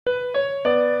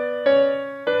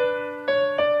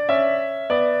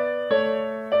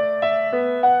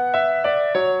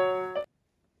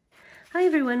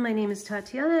everyone, my name is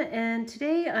Tatiana, and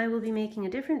today I will be making a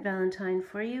different Valentine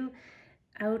for you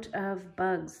out of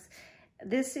bugs.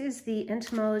 This is the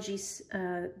Entomology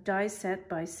die set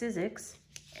by Sizzix,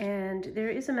 and there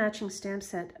is a matching stamp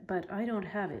set, but I don't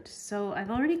have it. So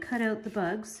I've already cut out the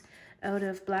bugs out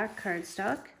of black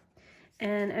cardstock,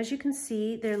 and as you can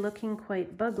see, they're looking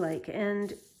quite bug-like,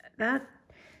 and that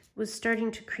was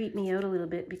starting to creep me out a little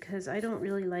bit because I don't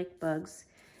really like bugs.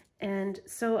 And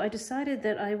so I decided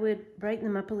that I would brighten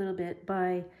them up a little bit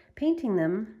by painting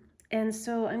them. And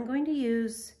so I'm going to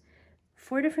use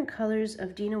 4 different colors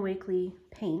of Dina Wakley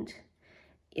paint.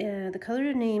 The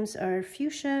color names are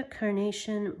Fuchsia,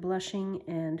 Carnation, Blushing,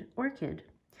 and Orchid.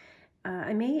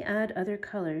 I may add other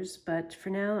colors, but for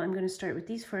now I'm going to start with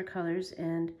these 4 colors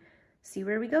and see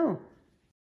where we go.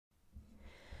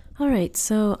 Alright,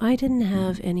 so I didn't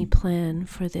have any plan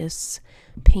for this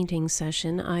painting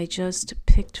session. I just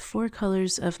picked 4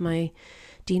 colors of my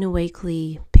Dina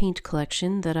Wakley paint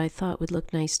collection that I thought would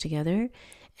look nice together,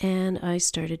 and I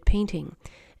started painting.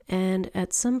 And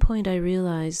at some point I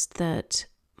realized that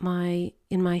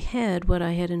in my head what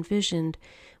I had envisioned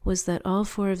was that all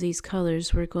 4 of these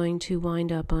colors were going to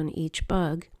wind up on each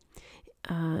bug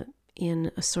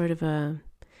in a sort of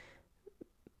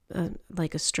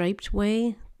like a striped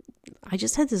way. I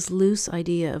just had this loose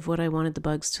idea of what I wanted the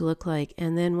bugs to look like,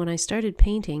 and then when I started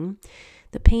painting,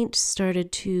 the paint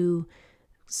started to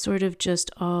sort of just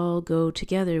all go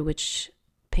together, which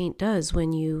paint does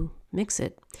when you mix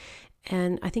it.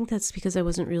 And I think that's because I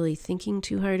wasn't really thinking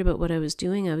too hard about what I was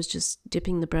doing. I was just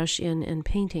dipping the brush in and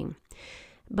painting.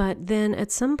 But then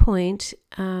at some point,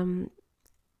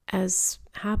 as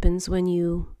happens when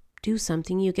you do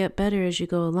something, you get better as you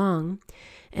go along.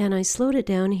 And I slowed it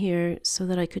down here so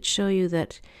that I could show you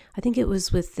that I think it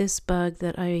was with this bug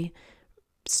that I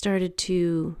started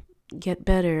to get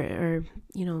better, or,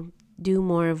 you know, do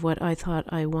more of what I thought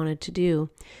I wanted to do.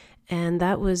 And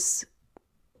that was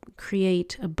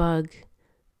create a bug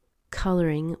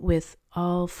coloring with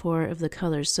all 4 of the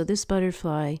colors. So this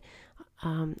butterfly,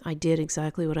 I did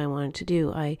exactly what I wanted to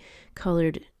do. I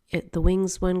colored the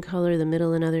wings one color, the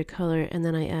middle another color, and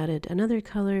then I added another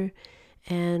color,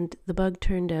 and the bug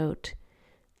turned out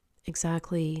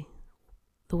exactly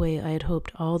the way I had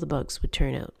hoped all the bugs would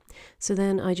turn out. So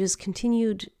then I just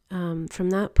continued from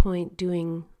that point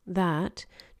doing that,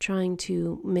 trying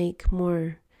to make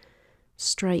more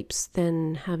stripes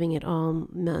than having it all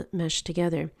meshed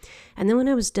together. And then when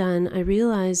I was done, I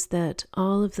realized that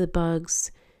all of the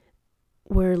bugs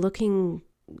were looking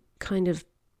kind of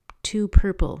too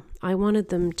purple. I wanted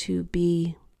them to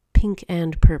be pink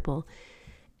and purple.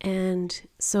 And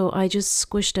so I just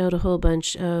squished out a whole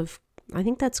bunch of, I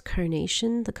think that's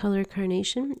carnation, the color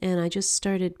carnation, and I just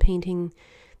started painting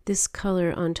this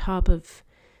color on top of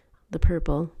the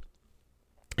purple.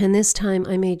 And this time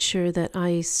I made sure that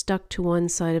I stuck to one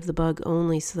side of the bug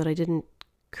only so that I didn't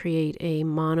create a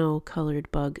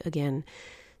mono-colored bug again.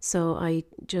 So I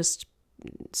just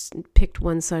picked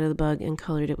one side of the bug and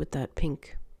colored it with that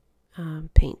pink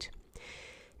paint.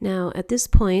 Now at this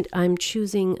point I'm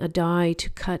choosing a die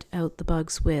to cut out the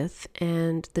bugs with,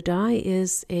 and the die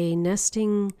is a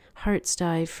nesting hearts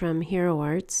die from Hero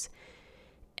Arts.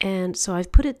 And so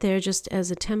I've put it there just as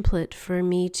a template for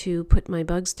me to put my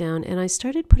bugs down, and I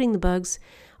started putting the bugs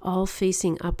all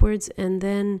facing upwards, and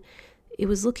then it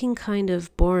was looking kind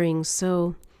of boring,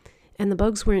 and the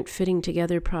bugs weren't fitting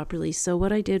together properly. So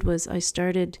what I did was I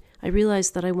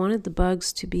realized that I wanted the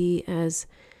bugs to be as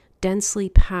densely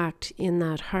packed in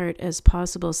that heart as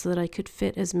possible so that I could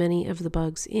fit as many of the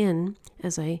bugs in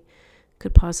as I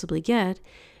could possibly get.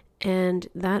 And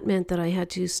that meant that I had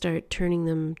to start turning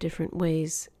them different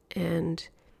ways. And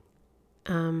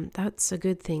that's a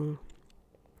good thing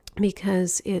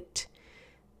because it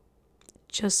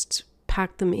just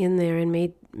packed them in there and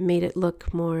made it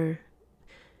look more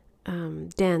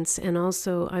dense. And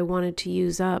also I wanted to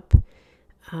use up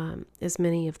as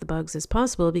many of the bugs as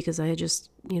possible because I had just,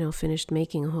 finished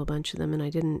making a whole bunch of them, and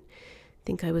I didn't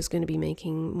think I was going to be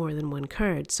making more than one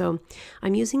card. So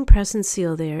I'm using press and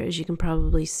seal there, as you can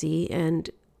probably see, and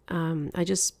I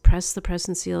just press the press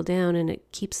and seal down and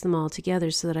it keeps them all together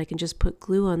so that I can just put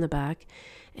glue on the back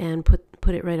and put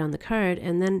it right on the card.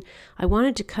 And then I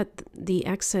wanted to cut the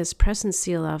excess press and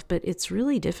seal off, but it's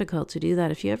really difficult to do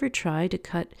that. If you ever try to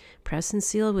cut press and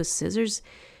seal with scissors,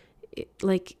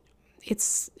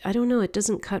 I don't know, it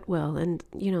doesn't cut well, and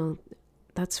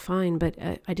that's fine, but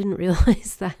I didn't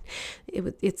realize that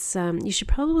you should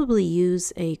probably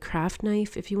use a craft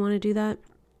knife if you want to do that.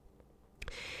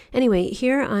 Anyway,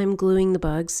 here I'm gluing the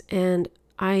bugs, and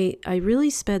I really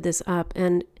sped this up,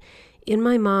 and in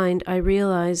my mind I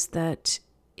realized that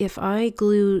if I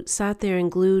sat there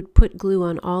and put glue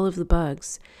on all of the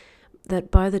bugs,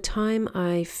 that by the time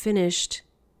I finished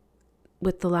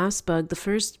with the last bug, the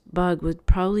first bug would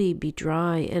probably be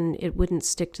dry and it wouldn't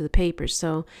stick to the paper.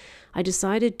 So I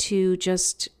decided to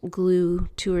just glue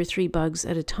 2 or 3 bugs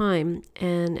at a time.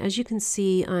 And as you can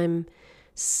see, I'm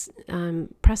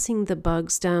pressing the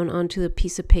bugs down onto the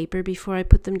piece of paper before I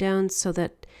put them down so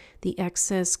that the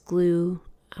excess glue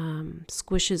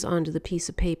squishes onto the piece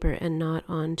of paper and not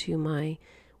onto my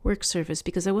work surface,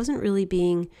 because I wasn't really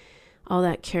being all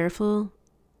that careful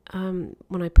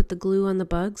when I put the glue on the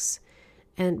bugs,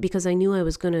 and because I knew I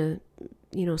was going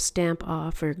to stamp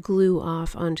off or glue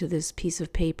off onto this piece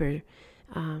of paper.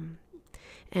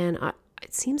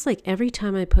 It seems like every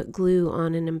time I put glue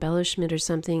on an embellishment or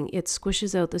something, it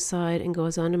squishes out the side and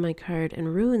goes onto my card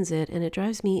and ruins it, and it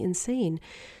drives me insane.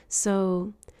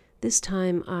 So this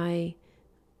time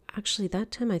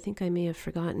that time I think I may have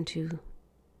forgotten to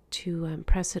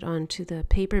press it onto the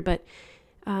paper, but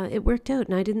it worked out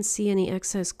and I didn't see any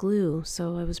excess glue,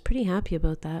 so I was pretty happy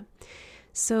about that.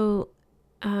 So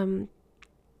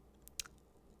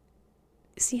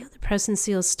see how the press and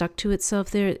seal stuck to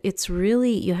itself there? It's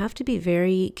really, you have to be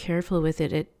very careful with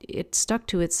it. It stuck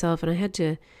to itself,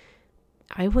 and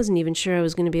I wasn't even sure I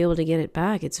was going to be able to get it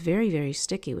back. It's very, very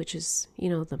sticky, which is,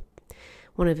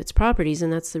 one of its properties,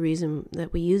 and that's the reason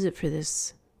that we use it for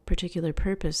this particular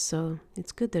purpose. So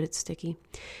it's good that it's sticky.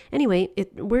 Anyway,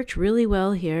 it worked really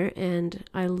well here, and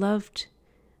I loved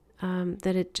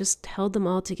that it just held them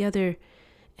all together.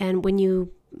 And when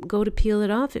you go to peel it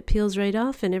off, it peels right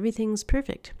off and everything's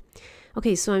perfect.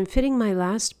 Okay, so I'm fitting my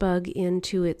last bug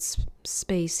into its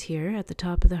space here at the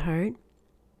top of the heart.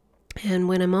 And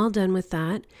when I'm all done with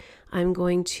that, I'm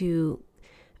going to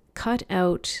cut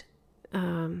out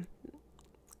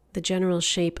the general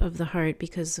shape of the heart,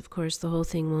 because of course the whole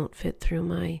thing won't fit through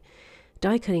my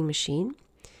die cutting machine.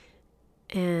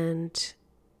 And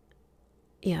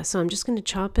yeah, so I'm just going to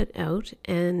chop it out.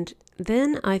 And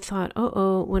then I thought,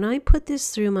 when I put this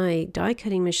through my die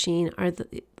cutting machine,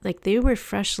 they were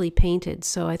freshly painted.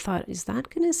 So I thought, is that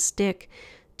going to stick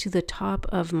to the top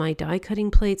of my die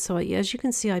cutting plate? So as you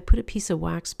can see, I put a piece of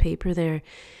wax paper there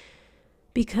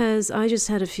because I just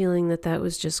had a feeling that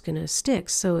was just going to stick.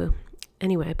 So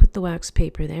anyway, I put the wax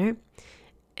paper there,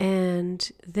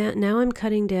 and now I'm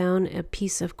cutting down a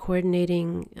piece of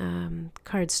coordinating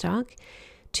cardstock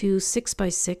to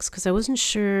 6x6, because I wasn't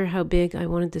sure how big I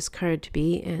wanted this card to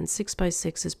be, and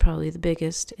 6x6 is probably the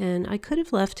biggest. And I could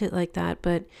have left it like that,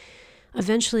 but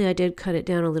eventually I did cut it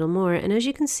down a little more. And as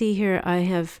you can see here, I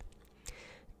have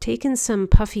taken some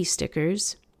Puffy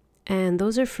stickers, and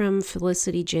those are from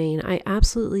Felicity Jane. I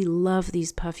absolutely love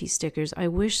these Puffy stickers. I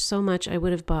wish so much I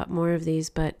would have bought more of these,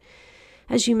 but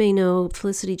as you may know,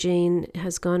 Felicity Jane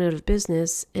has gone out of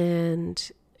business,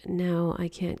 and now I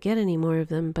can't get any more of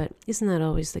them, but isn't that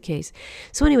always the case?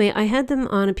 So anyway, I had them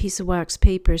on a piece of wax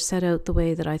paper set out the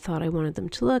way that I thought I wanted them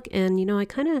to look, and I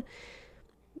kind of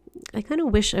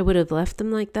wish I would have left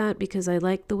them like that, because I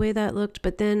liked the way that looked.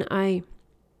 But then I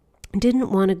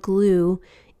didn't want to glue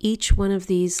each one of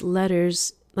these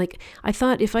letters. Like, I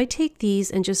thought if I take these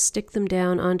and just stick them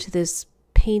down onto this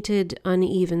painted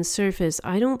uneven surface,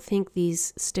 I don't think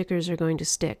these stickers are going to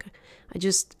stick. I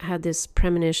just had this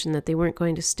premonition that they weren't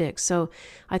going to stick. So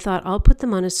I thought I'll put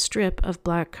them on a strip of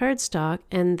black cardstock,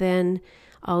 and then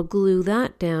I'll glue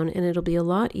that down, and it'll be a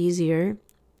lot easier,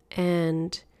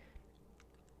 and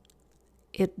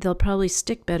they'll probably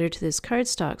stick better to this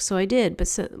cardstock. So I did,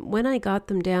 but when I got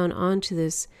them down onto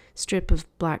this strip of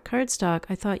black cardstock,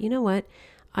 I thought, you know what?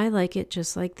 I like it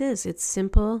just like this. It's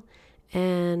simple,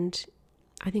 and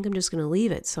I think I'm just going to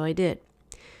leave it. So I did.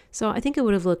 So I think it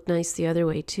would have looked nice the other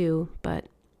way too, but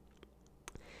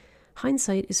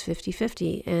hindsight is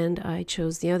 50-50, and I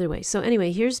chose the other way. So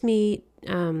anyway, here's me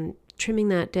trimming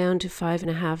that down to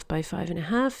 5.5 by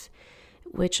 5.5,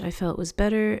 which I felt was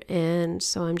better, and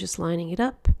so I'm just lining it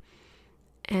up.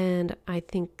 And I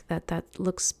think that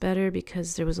looks better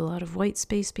because there was a lot of white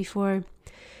space before.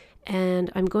 And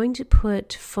I'm going to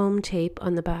put foam tape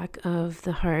on the back of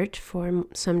the heart for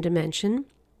some dimension.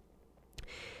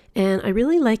 And I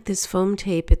really like this foam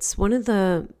tape. It's one of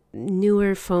the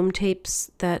newer foam tapes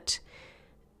that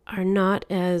are not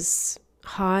as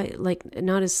high,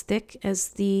 not as thick as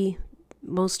the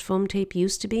most foam tape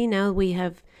used to be. Now we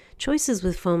have choices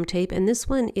with foam tape, and this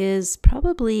one is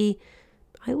probably,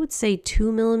 I would say,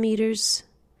 2 millimeters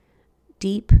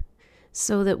deep,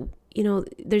 so that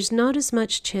there's not as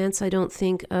much chance, I don't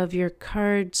think, of your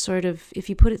card sort of, if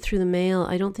you put it through the mail,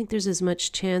 I don't think there's as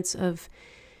much chance of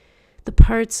the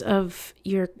parts of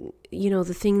your,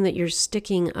 the thing that you're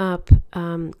sticking up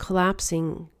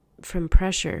collapsing from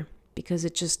pressure, because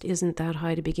it just isn't that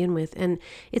high to begin with. And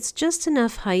it's just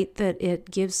enough height that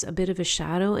it gives a bit of a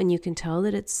shadow and you can tell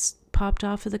that it's popped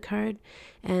off of the card.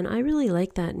 And I really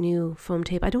like that new foam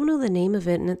tape. I don't know the name of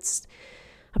it, and it's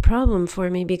a problem for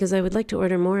me because I would like to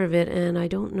order more of it and I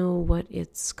don't know what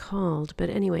it's called. But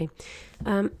anyway,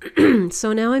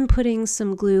 so now I'm putting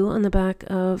some glue on the back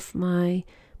of my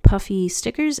Puffy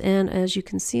stickers, and as you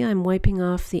can see, I'm wiping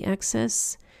off the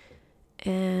excess,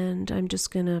 and I'm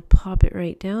just gonna pop it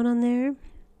right down on there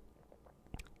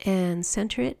and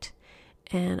center it,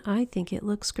 and I think it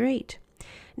looks great.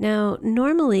 Now,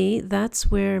 normally that's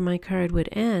where my card would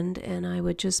end and I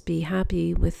would just be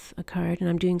happy with a card, and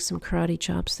I'm doing some karate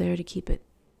chops there to keep it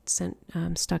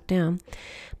stuck down.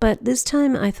 But this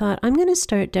time I thought I'm going to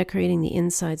start decorating the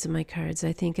insides of my cards.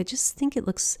 I just think it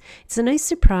looks, it's a nice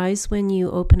surprise when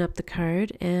you open up the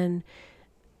card. And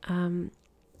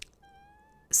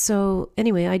so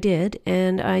anyway, I did,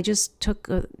 and I just took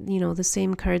the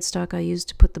same cardstock I used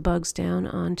to put the bugs down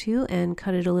onto and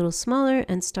cut it a little smaller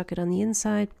and stuck it on the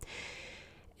inside.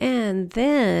 And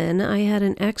then I had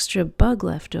an extra bug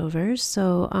left over,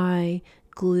 so I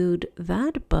glued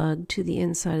that bug to the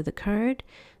inside of the card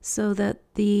so that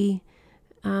the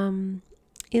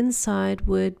inside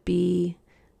would be,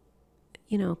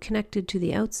 connected to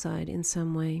the outside in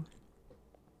some way.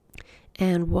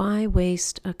 And why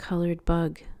waste a colored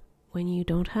bug when you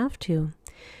don't have to?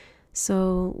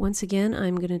 So once again,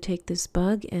 I'm going to take this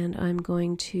bug and I'm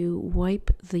going to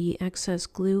wipe the excess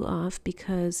glue off,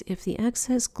 because if the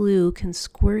excess glue can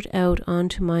squirt out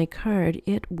onto my card,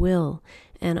 it will.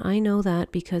 And I know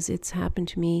that because it's happened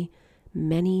to me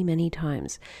many, many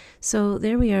times. So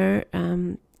there we are,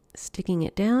 sticking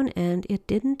it down, and it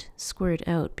didn't squirt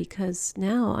out because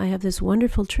now I have this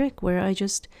wonderful trick where I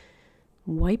just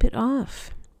wipe it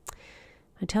off.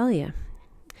 I tell you.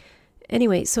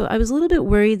 Anyway, so I was a little bit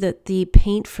worried that the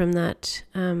paint from that,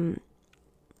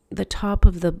 the top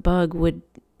of the bug would,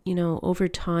 over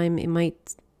time it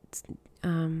might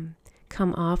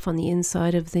come off on the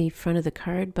inside of the front of the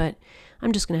card, but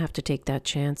I'm just going to have to take that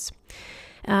chance.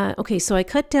 Okay, so I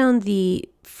cut down the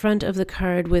front of the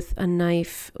card with a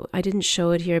knife. I didn't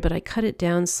show it here, but I cut it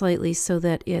down slightly so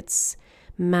that it's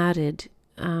matted.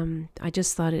 I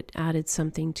just thought it added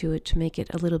something to it to make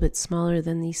it a little bit smaller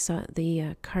than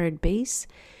the card base.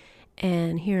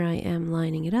 And here I am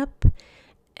lining it up,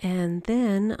 and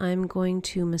then I'm going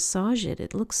to massage it.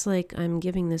 It looks like I'm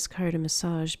giving this card a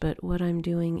massage, but what I'm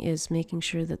doing is making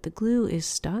sure that the glue is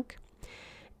stuck.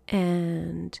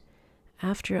 And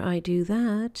after I do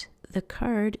that, the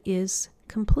card is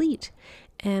complete,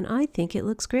 and I think it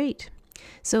looks great.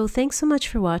 So thanks so much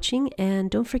for watching,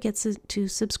 and don't forget to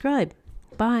subscribe.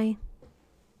 Bye.